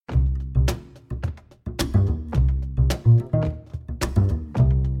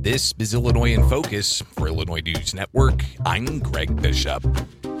This is Illinois in Focus for Illinois News Network. I'm Greg Bishop.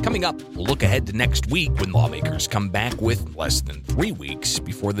 Coming up, we'll look ahead to next week when lawmakers come back with less than 3 weeks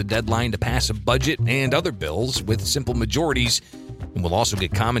before the deadline to pass a budget and other bills with simple majorities. And we'll also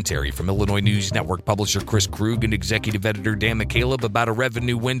get commentary from Illinois News Network publisher Chris Krug and executive editor Dan McCaleb about a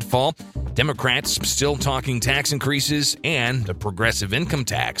revenue windfall, Democrats still talking tax increases, and a progressive income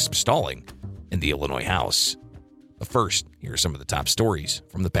tax stalling in the Illinois House. But first, here are some of the top stories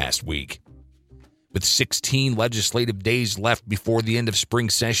from the past week. With 16 legislative days left before the end of spring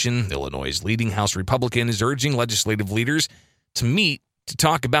session, Illinois' leading House Republican is urging legislative leaders to meet to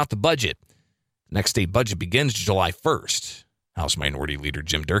talk about the budget. The next state budget begins July 1st. House Minority Leader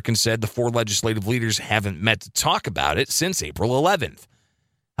Jim Durkin said the four legislative leaders haven't met to talk about it since April 11th.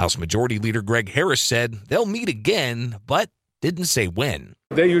 House Majority Leader Greg Harris said they'll meet again, but didn't say when.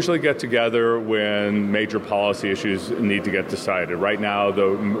 They usually get together when major policy issues need to get decided. Right now,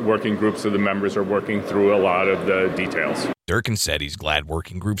 the working groups of the members are working through a lot of the details. Durkin said he's glad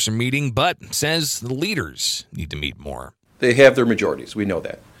working groups are meeting, but says the leaders need to meet more. They have their majorities. We know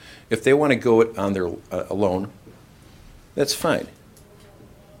that. If they want to go it on their alone, that's fine.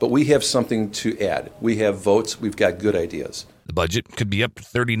 But we have something to add. We have votes. We've got good ideas. The budget could be up to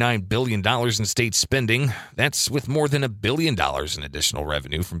 $39 billion in state spending. That's with more than $1 billion in additional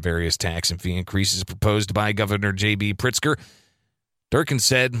revenue from various tax and fee increases proposed by Governor J.B. Pritzker. Durkin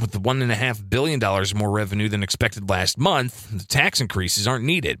said with the $1.5 billion more revenue than expected last month, the tax increases aren't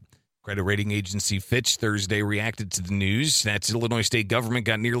needed. Credit rating agency Fitch Thursday reacted to the news that Illinois state government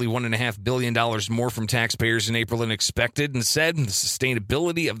got nearly $1.5 billion more from taxpayers in April than expected and said the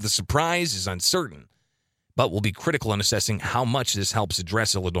sustainability of the surprise is uncertain, but will be critical in assessing how much this helps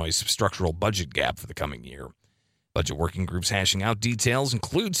address Illinois' structural budget gap for the coming year. Budget working groups hashing out details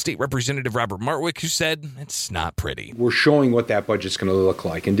include State Representative Robert Martwick, who said it's not pretty. We're showing what that budget's going to look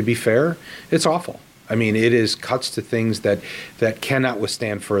like, and to be fair, it's awful. I mean, it is cuts to things that cannot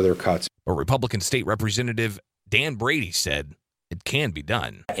withstand further cuts. But Republican State Representative Dan Brady said it can be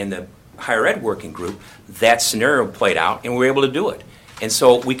done. In the higher ed working group, that scenario played out, and we were able to do it. And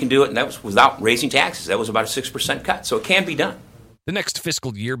so we can do it, and that was without raising taxes. That was about a 6% cut, so it can be done. The next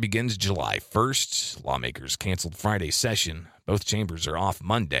fiscal year begins July 1st. Lawmakers canceled Friday's session. Both chambers are off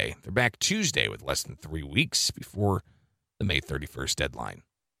Monday. They're back Tuesday with less than 3 weeks before the May 31st deadline.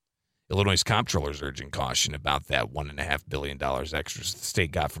 Illinois' comptroller is urging caution about that $1.5 billion extras the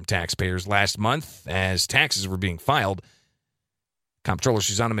state got from taxpayers last month as taxes were being filed. Comptroller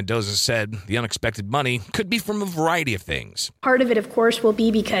Susana Mendoza said the unexpected money could be from a variety of things. Part of it, of course, will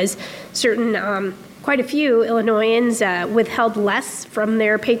be because quite a few Illinoisans withheld less from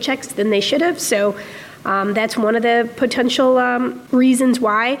their paychecks than they should have. So that's one of the potential reasons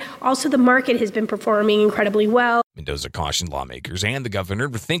why. Also, the market has been performing incredibly well. Mendoza cautioned lawmakers and the governor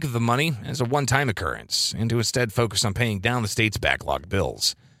to think of the money as a one-time occurrence and to instead focus on paying down the state's backlog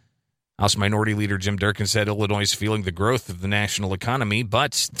bills. House Minority Leader Jim Durkin said Illinois is feeling the growth of the national economy,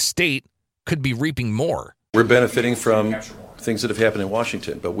 but the state could be reaping more. We're benefiting from things that have happened in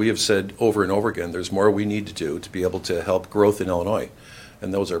Washington, but we have said over and over again there's more we need to do to be able to help growth in Illinois,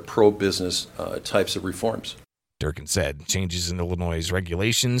 and those are pro-business types of reforms. Durkin said changes in Illinois'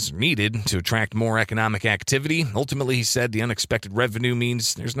 regulations are needed to attract more economic activity. Ultimately, he said the unexpected revenue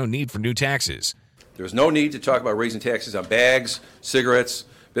means there's no need for new taxes. There's no need to talk about raising taxes on bags, cigarettes,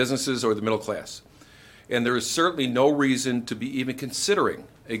 businesses, or the middle class. And there is certainly no reason to be even considering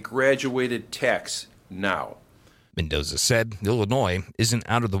a graduated tax now. Mendoza said Illinois isn't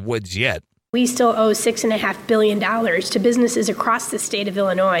out of the woods yet. We still owe $6.5 billion to businesses across the state of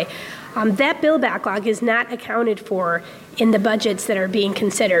Illinois. That bill backlog is not accounted for in the budgets that are being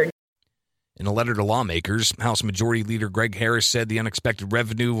considered. In a letter to lawmakers, House Majority Leader Greg Harris said the unexpected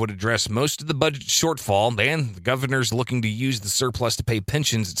revenue would address most of the budget shortfall, and the governor's looking to use the surplus to pay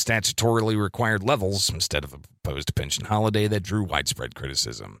pensions at statutorily required levels instead of a proposed pension holiday that drew widespread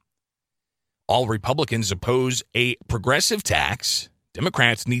criticism. All Republicans oppose a progressive tax.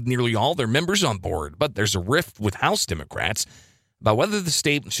 Democrats need nearly all their members on board, but there's a rift with House Democrats about whether the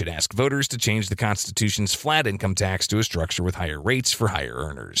state should ask voters to change the Constitution's flat income tax to a structure with higher rates for higher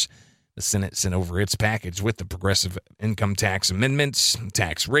earners. The Senate sent over its package with the progressive income tax amendments,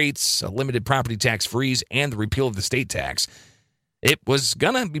 tax rates, a limited property tax freeze, and the repeal of the state tax. It was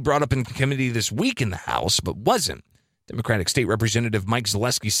going to be brought up in committee this week in the House, but wasn't. Democratic State Representative Mike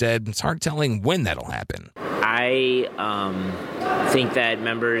Zaleski said it's hard telling when that'll happen. I think that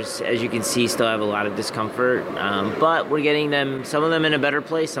members, as you can see, still have a lot of discomfort, but we're getting them, some of them in a better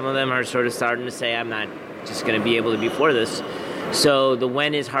place. Some of them are sort of starting to say, I'm not just going to be able to be for this. So the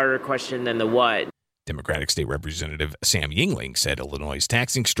when is harder question than the what. Democratic State Representative Sam Yingling said Illinois'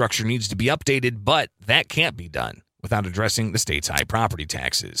 taxing structure needs to be updated, but that can't be done without addressing the state's high property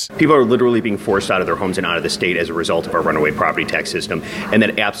taxes. People are literally being forced out of their homes and out of the state as a result of our runaway property tax system, and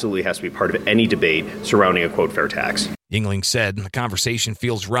that absolutely has to be part of any debate surrounding a, quote, fair tax. Yingling said the conversation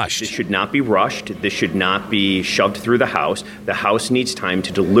feels rushed. This should not be rushed. This should not be shoved through the House. The House needs time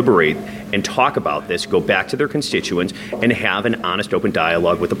to deliberate and talk about this, go back to their constituents, and have an honest, open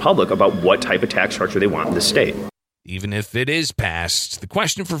dialogue with the public about what type of tax structure they want in the state. Even if it is passed, the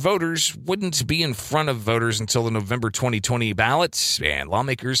question for voters wouldn't be in front of voters until the November 2020 ballots, and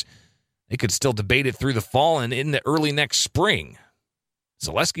lawmakers, they could still debate it through the fall and in the early next spring.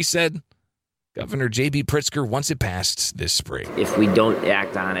 Zaleski said Governor J.B. Pritzker wants it passed this spring. If we don't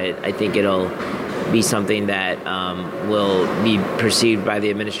act on it, I think it'll be something that will be perceived by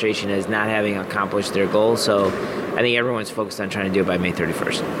the administration as not having accomplished their goal. So I think everyone's focused on trying to do it by May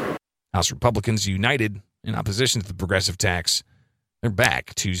 31st. House Republicans united in opposition to the progressive tax. They're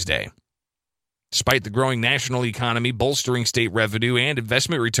back Tuesday. Despite the growing national economy bolstering state revenue and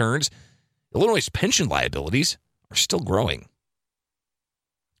investment returns, Illinois' pension liabilities are still growing.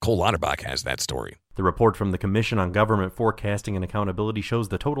 Cole Lauterbach has that story. The report from the Commission on Government Forecasting and Accountability shows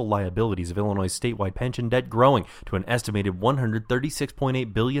the total liabilities of Illinois' statewide pension debt growing to an estimated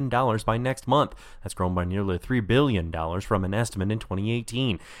 $136.8 billion by next month. That's grown by nearly $3 billion from an estimate in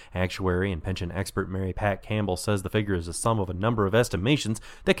 2018. Actuary and pension expert Mary Pat Campbell says the figure is a sum of a number of estimations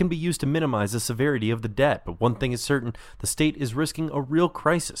that can be used to minimize the severity of the debt. But one thing is certain, the state is risking a real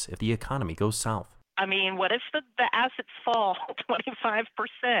crisis if the economy goes south. I mean, what if the assets fall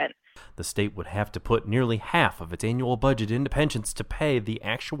 25%? The state would have to put nearly half of its annual budget into pensions to pay the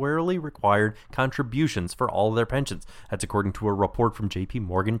actuarially required contributions for all of their pensions. That's according to a report from J.P.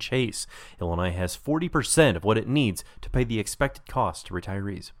 Morgan Chase. Illinois has 40% of what it needs to pay the expected cost to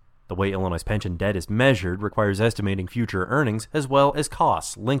retirees. The way Illinois' pension debt is measured requires estimating future earnings as well as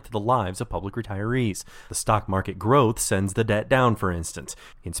costs linked to the lives of public retirees. The stock market growth sends the debt down, for instance.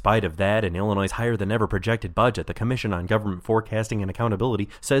 In spite of that and Illinois' higher-than-ever projected budget, the Commission on Government Forecasting and Accountability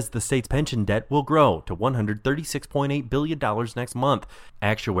says the state's pension debt will grow to $136.8 billion next month.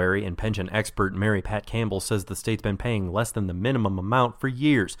 Actuary and pension expert Mary Pat Campbell says the state's been paying less than the minimum amount for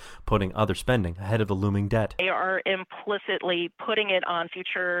years, putting other spending ahead of the looming debt. They are implicitly putting it on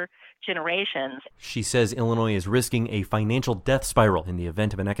future generations. She says Illinois is risking a financial death spiral in the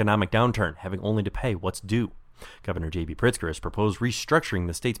event of an economic downturn, having only to pay what's due. Governor J.B. Pritzker has proposed restructuring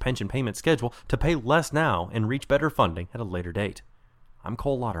the state's pension payment schedule to pay less now and reach better funding at a later date. I'm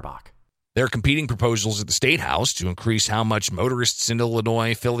Cole Lauterbach. There are competing proposals at the State House to increase how much motorists in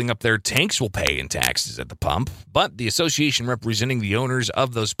Illinois filling up their tanks will pay in taxes at the pump, but the association representing the owners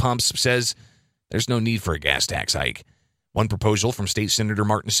of those pumps says there's no need for a gas tax hike. One proposal from State Senator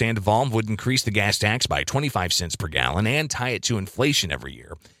Martin Sandoval would increase the gas tax by 25 cents per gallon and tie it to inflation every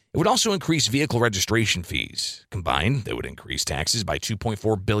year. It would also increase vehicle registration fees. Combined, they would increase taxes by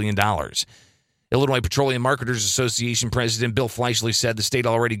 $2.4 billion. Illinois Petroleum Marketers Association President Bill Fleischle said the state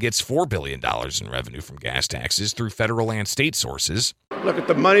already gets $4 billion in revenue from gas taxes through federal and state sources. Look at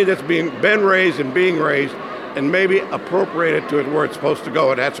the money that's been raised and being raised and maybe appropriated to it where it's supposed to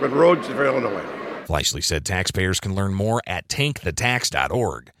go, and that's what roads for Illinois. Fleischle said taxpayers can learn more at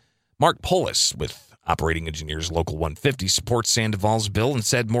tankthetax.org. Mark Polis with Operating Engineers Local 150 supports Sandoval's bill and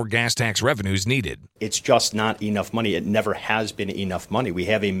said more gas tax revenue is needed. It's just not enough money. It never has been enough money. We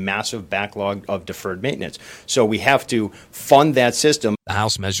have a massive backlog of deferred maintenance. So we have to fund that system. The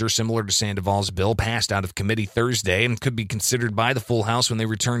House measure, similar to Sandoval's bill, passed out of committee Thursday and could be considered by the full House when they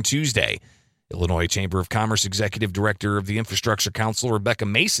return Tuesday. Illinois Chamber of Commerce Executive Director of the Infrastructure Council, Rebecca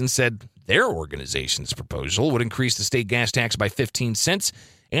Mason, said their organization's proposal would increase the state gas tax by 15 cents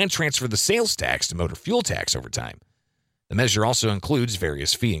and transfer the sales tax to motor fuel tax over time. The measure also includes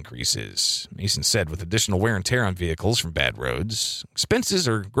various fee increases. Mason said with additional wear and tear on vehicles from bad roads, expenses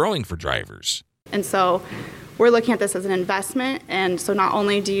are growing for drivers. And so we're looking at this as an investment. And so not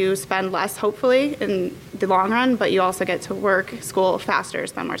only do you spend less, hopefully, in the long run, but you also get to work, school faster,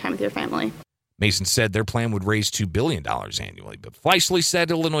 spend more time with your family. Mason said their plan would raise $2 billion annually, but Fleischle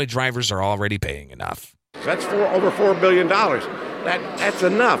said Illinois drivers are already paying enough. That's over $4 billion. That's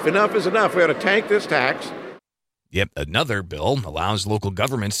enough. Enough is enough. We ought to tank this tax. Yep, another bill allows local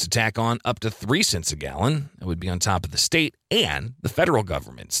governments to tack on up to 3 cents a gallon. That would be on top of the state and the federal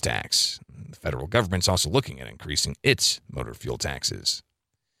government's tax. The federal government's also looking at increasing its motor fuel taxes.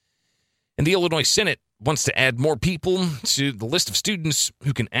 And the Illinois Senate wants to add more people to the list of students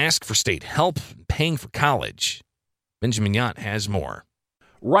who can ask for state help paying for college. Benjamin Yant has more.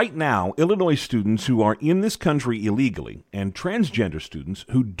 Right now, Illinois students who are in this country illegally and transgender students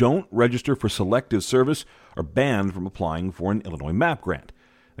who don't register for selective service are banned from applying for an Illinois MAP grant.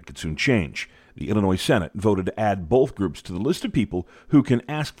 That could soon change. The Illinois Senate voted to add both groups to the list of people who can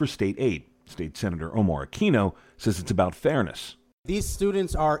ask for state aid. State Senator Omar Aquino says it's about fairness. These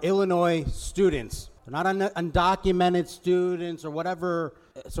students are Illinois students. They're not undocumented students or whatever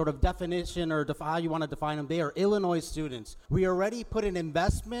sort of definition or how you want to define them. They are Illinois students. We already put an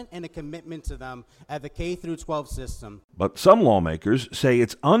investment and a commitment to them at the K through 12 system. But some lawmakers say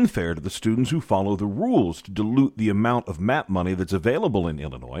it's unfair to the students who follow the rules to dilute the amount of MAP money that's available in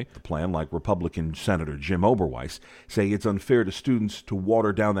Illinois. The plan, like Republican Senator Jim Oberweis, say it's unfair to students to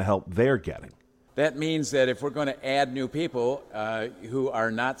water down the help they're getting. That means that if we're going to add new people who are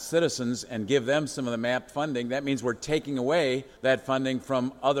not citizens and give them some of the MAP funding, that means we're taking away that funding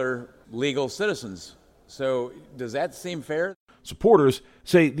from other legal citizens. So does that seem fair? Supporters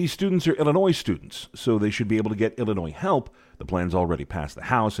say these students are Illinois students, so they should be able to get Illinois help. The plan's already passed the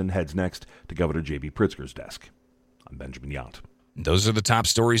House and heads next to Governor J.B. Pritzker's desk. I'm Benjamin Yount. Those are the top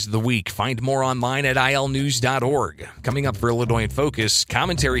stories of the week. Find more online at ilnews.org. Coming up for Illinois in Focus,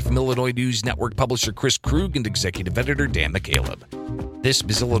 commentary from Illinois News Network publisher Chris Krug and executive editor Dan McCaleb. This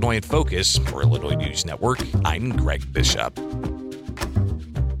is Illinois in Focus for Illinois News Network. I'm Greg Bishop.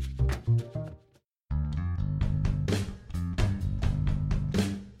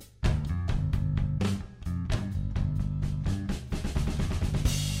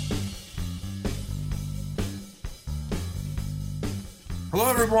 Hello,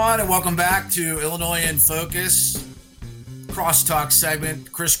 everyone, and welcome back to Illinois in Focus, crosstalk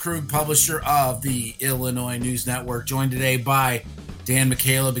segment. Chris Krug, publisher of the Illinois News Network, joined today by Dan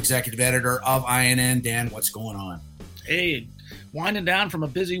McCaleb, executive editor of INN. Dan, what's going on? Hey, winding down from a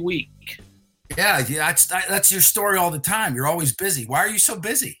busy week. Yeah, that's your story all the time. You're always busy. Why are you so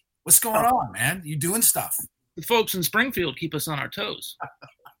busy? What's going on, man? You doing stuff? The folks in Springfield keep us on our toes.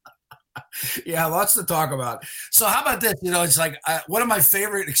 Yeah, lots to talk about. So how about this? It's like one of my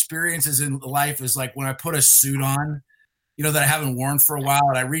favorite experiences in life is like when I put a suit on, that I haven't worn for a while,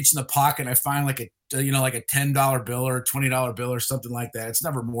 and I reach in the pocket and I find like a $10 bill or a $20 bill or something like that. It's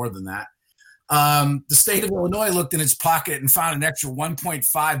never more than that. The state of Illinois looked in its pocket and found an extra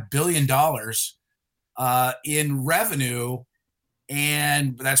 $1.5 billion in revenue,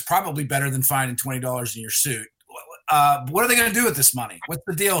 and that's probably better than finding $20 in your suit. What are they going to do with this money? What's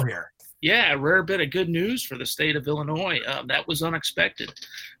the deal here? Yeah, a rare bit of good news for the state of Illinois. That was unexpected,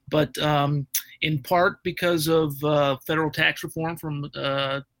 but in part because of federal tax reform from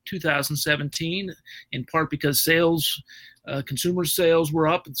 2017, in part because consumer sales were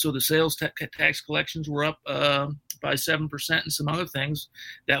up, and so the sales tax collections were up by 7% and some other things.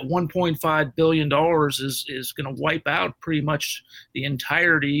 That $1.5 billion is going to wipe out pretty much the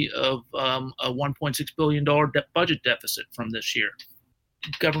entirety of a $1.6 billion budget deficit from this year.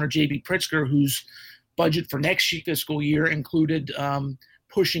 Governor J.B. Pritzker, whose budget for next fiscal year included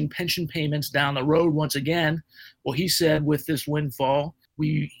pushing pension payments down the road once again, well, he said with this windfall,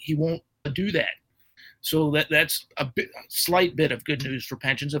 he won't do that. So that's a slight bit of good news for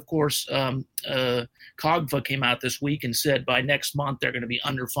pensions. Of course, COGFA came out this week and said by next month they're going to be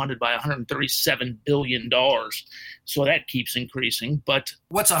underfunded by $137 billion. So that keeps increasing. But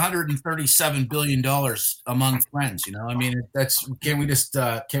what's $137 billion among friends? Can we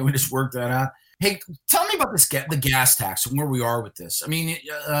just work that out? Hey, tell me about the gas tax and where we are with this.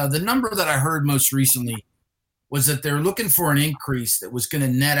 The number that I heard most recently was that they're looking for an increase that was going to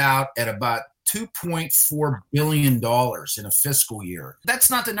net out at about $2.4 billion in a fiscal year. That's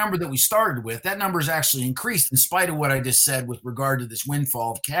not the number that we started with. That number's actually increased in spite of what I just said with regard to this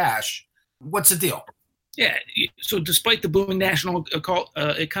windfall of cash. What's the deal? Yeah, so despite the booming national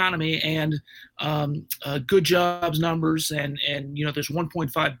economy and good jobs numbers and this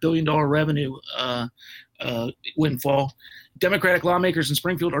 $1.5 billion revenue windfall, Democratic lawmakers in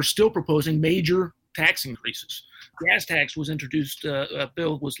Springfield are still proposing major tax increases. Gas tax was introduced,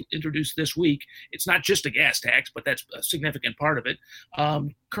 bill was introduced this week. It's not just a gas tax, but that's a significant part of it.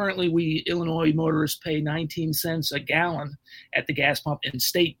 Currently, Illinois motorists pay 19 cents a gallon at the gas pump in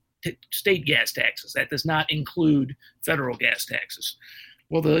state gas taxes. That does not include federal gas taxes.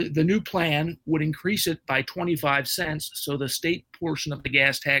 Well, the new plan would increase it by 25 cents, so the state portion of the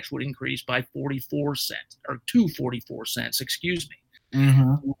gas tax would increase by 44 cents, or to 44 cents, excuse me.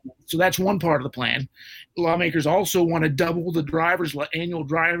 Mm-hmm. So that's one part of the plan. Lawmakers also want to double the annual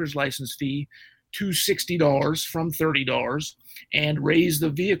driver's license fee to $60 from $30 and raise the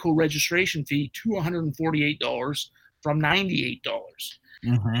vehicle registration fee to $148 from $98.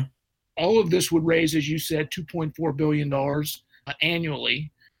 Mm-hmm. All of this would raise, as you said, $2.4 billion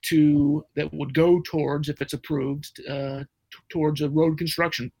annually that would go towards, if it's approved, towards road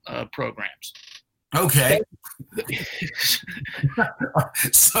construction programs. Okay.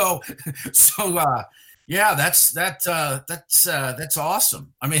 Yeah, that's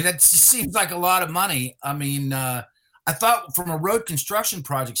awesome. I mean, that just seems like a lot of money. I mean, I thought from a road construction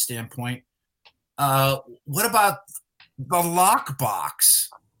project standpoint, what about the lockbox?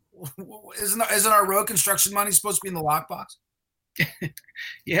 Isn't our road construction money supposed to be in the lockbox?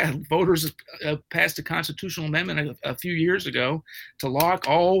 Yeah, voters passed a constitutional amendment a few years ago to lock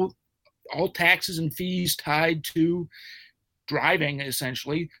all taxes and fees tied to driving,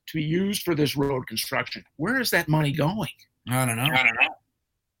 essentially, to be used for this road construction. Where is that money going? I don't know.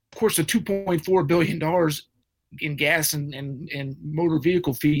 Of course, the $2.4 billion in gas and motor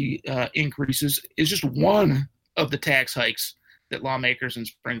vehicle fee increases is just one of the tax hikes that lawmakers in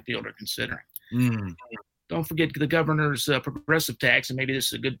Springfield are considering. Don't forget the governor's progressive tax, and maybe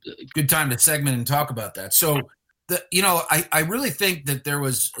this is a good time to segment and talk about that. So, I really think that there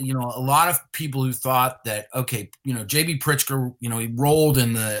was, a lot of people who thought that, okay, J.B. Pritzker, he rolled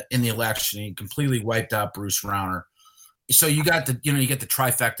in the election, he completely wiped out Bruce Rauner. So you got the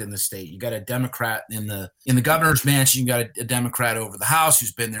trifecta in the state. You got a Democrat in the governor's mansion. You got a Democrat over the House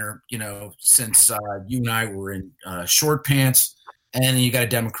who's been there, since you and I were in short pants. And then you got a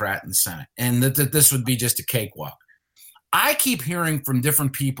Democrat in the Senate, and that this would be just a cakewalk. I keep hearing from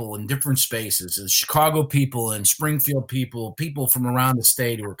different people in different spaces, Chicago people and Springfield people from around the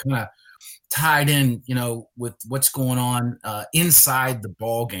state who are kind of tied in, with what's going on inside the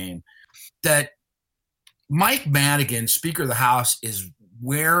ball game, that Mike Madigan, Speaker of the House, is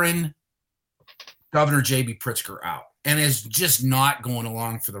wearing Governor J.B. Pritzker out and is just not going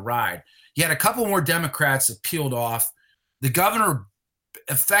along for the ride. You had a couple more Democrats that peeled off. The governor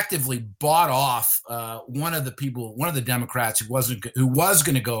effectively bought off one of the Democrats who was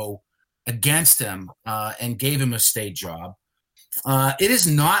going to go against him and gave him a state job. It is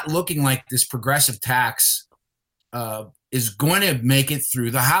not looking like this progressive tax is going to make it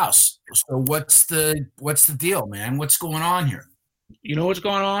through the House. So what's the deal, man? What's going on here? You know what's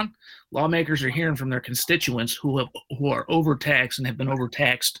going on? Lawmakers are hearing from their constituents who are overtaxed and have been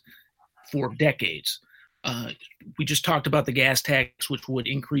overtaxed for decades. We just talked about the gas tax, which would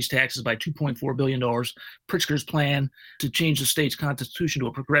increase taxes by $2.4 billion. Pritzker's plan to change the state's constitution to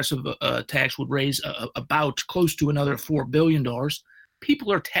a progressive tax would raise about close to another $4 billion.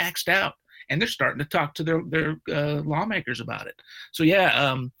 People are taxed out, and they're starting to talk to their lawmakers about it. So,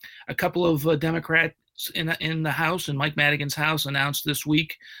 a couple of Democrats in the House, and Mike Madigan's House, announced this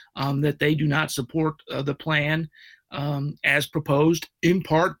week that they do not support the plan as proposed, in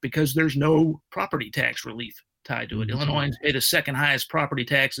part because there's no property tax relief tied to it. Illinoisans pay the second highest property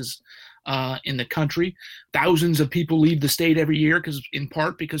taxes in the country. Thousands of people leave the state every year in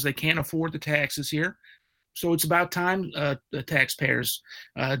part because they can't afford the taxes here. So it's about time the taxpayers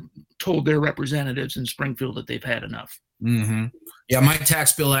told their representatives in Springfield that they've had enough. Mm-hmm. Yeah, my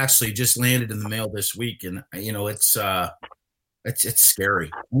tax bill actually just landed in the mail this week, and it's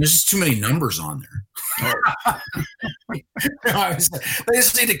scary. There's just too many numbers on there. They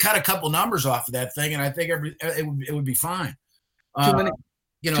just need to cut a couple numbers off of that thing, and I think it would be fine. Too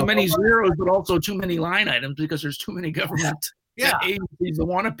many zeros, but also too many line items because there's too many government agencies that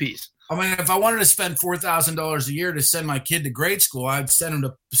want a piece. I mean, if I wanted to spend $4,000 a year to send my kid to grade school, I'd send him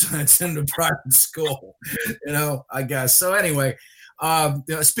to private school. I guess. So anyway.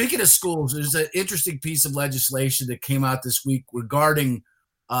 Speaking of schools, there's an interesting piece of legislation that came out this week regarding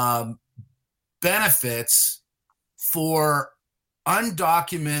benefits for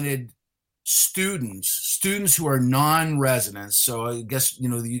undocumented students who are non-residents. So I guess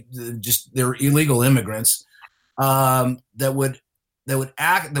they're illegal immigrants that would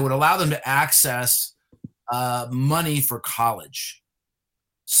allow them to access money for college.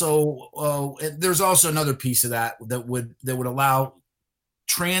 So there's also another piece of that would allow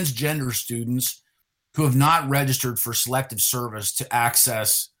transgender students who have not registered for selective service to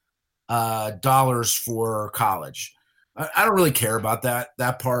access dollars for college. I don't really care about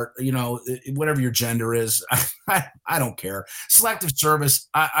that part. Whatever your gender is, I don't care. Selective service,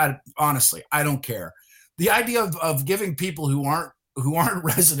 I honestly, I don't care. The idea of giving people who aren't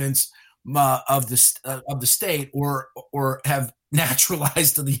residents of the state or have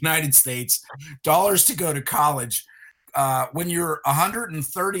naturalized to the United States dollars to go to college when you're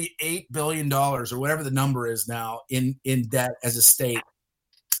 $138 billion or whatever the number is now in debt as a state,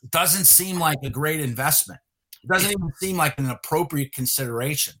 doesn't seem like a great investment. It doesn't even seem like an appropriate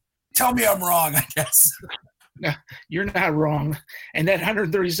consideration. Tell me I'm wrong, I guess. No, you're not wrong. And that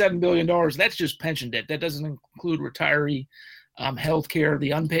 $137 billion, that's just pension debt. That doesn't include retiree healthcare,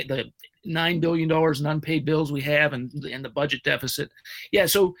 the $9 billion in unpaid bills we have, and the budget deficit. Yeah,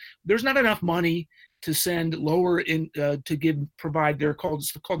 so there's not enough money to send lower in to provide their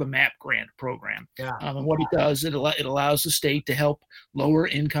it's called the MAP grant program. Yeah. And what it does, it allows the state to help lower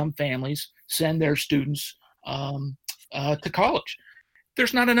income families send their students to college.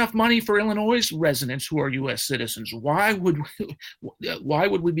 There's not enough money for Illinois residents who are U.S. citizens. Why would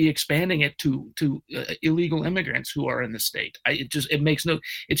we be expanding it to illegal immigrants who are in the state?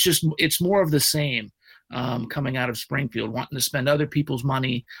 It's more of the same. Coming out of Springfield, wanting to spend other people's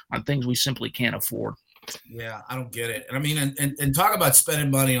money on things we simply can't afford. Yeah, I don't get it. And I mean, and talk about spending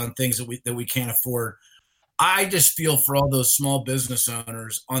money on things that we can't afford. I just feel for all those small business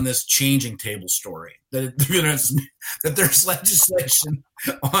owners on this changing table story that there's legislation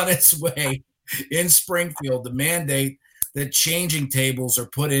on its way in Springfield to mandate that changing tables are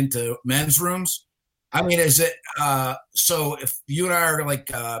put into men's rooms. I mean, is it so if you and I are like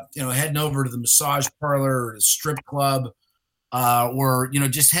heading over to the massage parlor or the strip club, or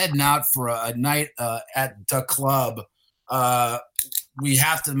just heading out for a night at the club, we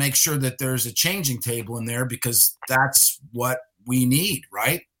have to make sure that there's a changing table in there because that's what we need,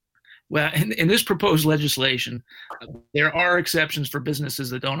 right? Well, in this proposed legislation, there are exceptions for businesses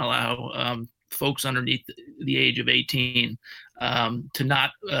that don't allow folks underneath the age of 18 to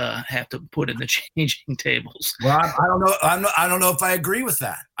not have to put in the changing tables. Well, I don't know. I don't know if I agree with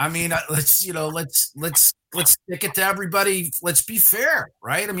that. I mean, let's stick it to everybody. Let's be fair,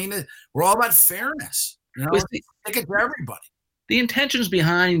 right? I mean, we're all about fairness. Let's stick it to everybody. The intentions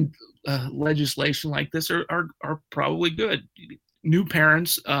behind legislation like this are probably good. New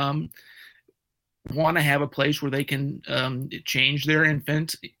parents want to have a place where they can change their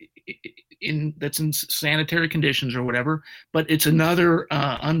infant that's in sanitary conditions or whatever, but it's another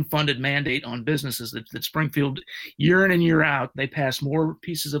unfunded mandate on businesses that Springfield, year in and year out, they pass more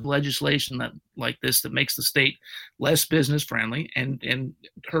pieces of legislation like this that makes the state less business friendly and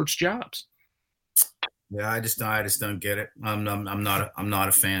hurts jobs. Yeah, I just don't get it. I'm not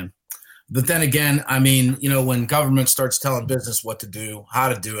a fan. But then again, I mean, when government starts telling business what to do, how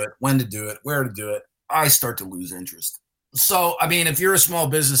to do it, when to do it, where to do it, I start to lose interest. So, I mean, if you're a small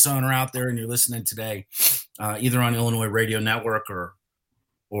business owner out there and you're listening today, either on Illinois Radio Network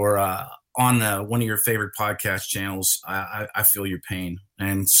or on one of your favorite podcast channels, I feel your pain.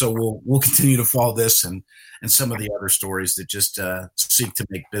 And so we'll continue to follow this and some of the other stories that just seek to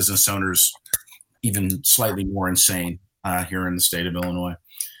make business owners even slightly more insane here in the state of Illinois.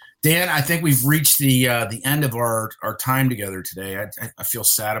 Dan, I think we've reached the end of our time together today. I feel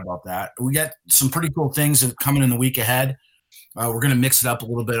sad about that. We got some pretty cool things coming in the week ahead. We're going to mix it up a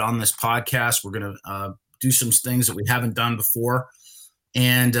little bit on this podcast. We're going to do some things that we haven't done before,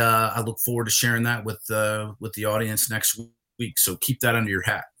 and I look forward to sharing that with the audience next week. So keep that under your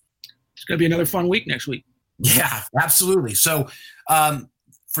hat. It's going to be another fun week next week. Yeah, absolutely. So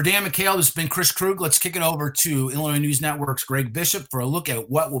for Dan McHale, this has been Chris Krug. Let's kick it over to Illinois News Network's Greg Bishop for a look at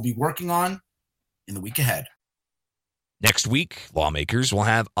what we'll be working on in the week ahead. Next week, lawmakers will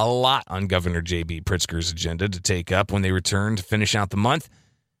have a lot on Governor J.B. Pritzker's agenda to take up when they return to finish out the month.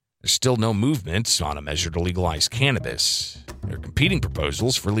 There's still no movement on a measure to legalize cannabis. There are competing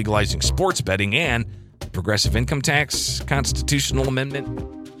proposals for legalizing sports betting, and the progressive income tax constitutional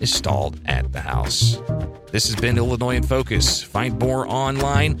amendment is stalled at the House. This has been Illinois in Focus. Find more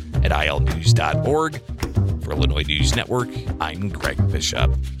online at ilnews.org. For Illinois News Network, I'm Greg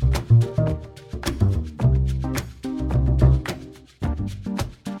Bishop.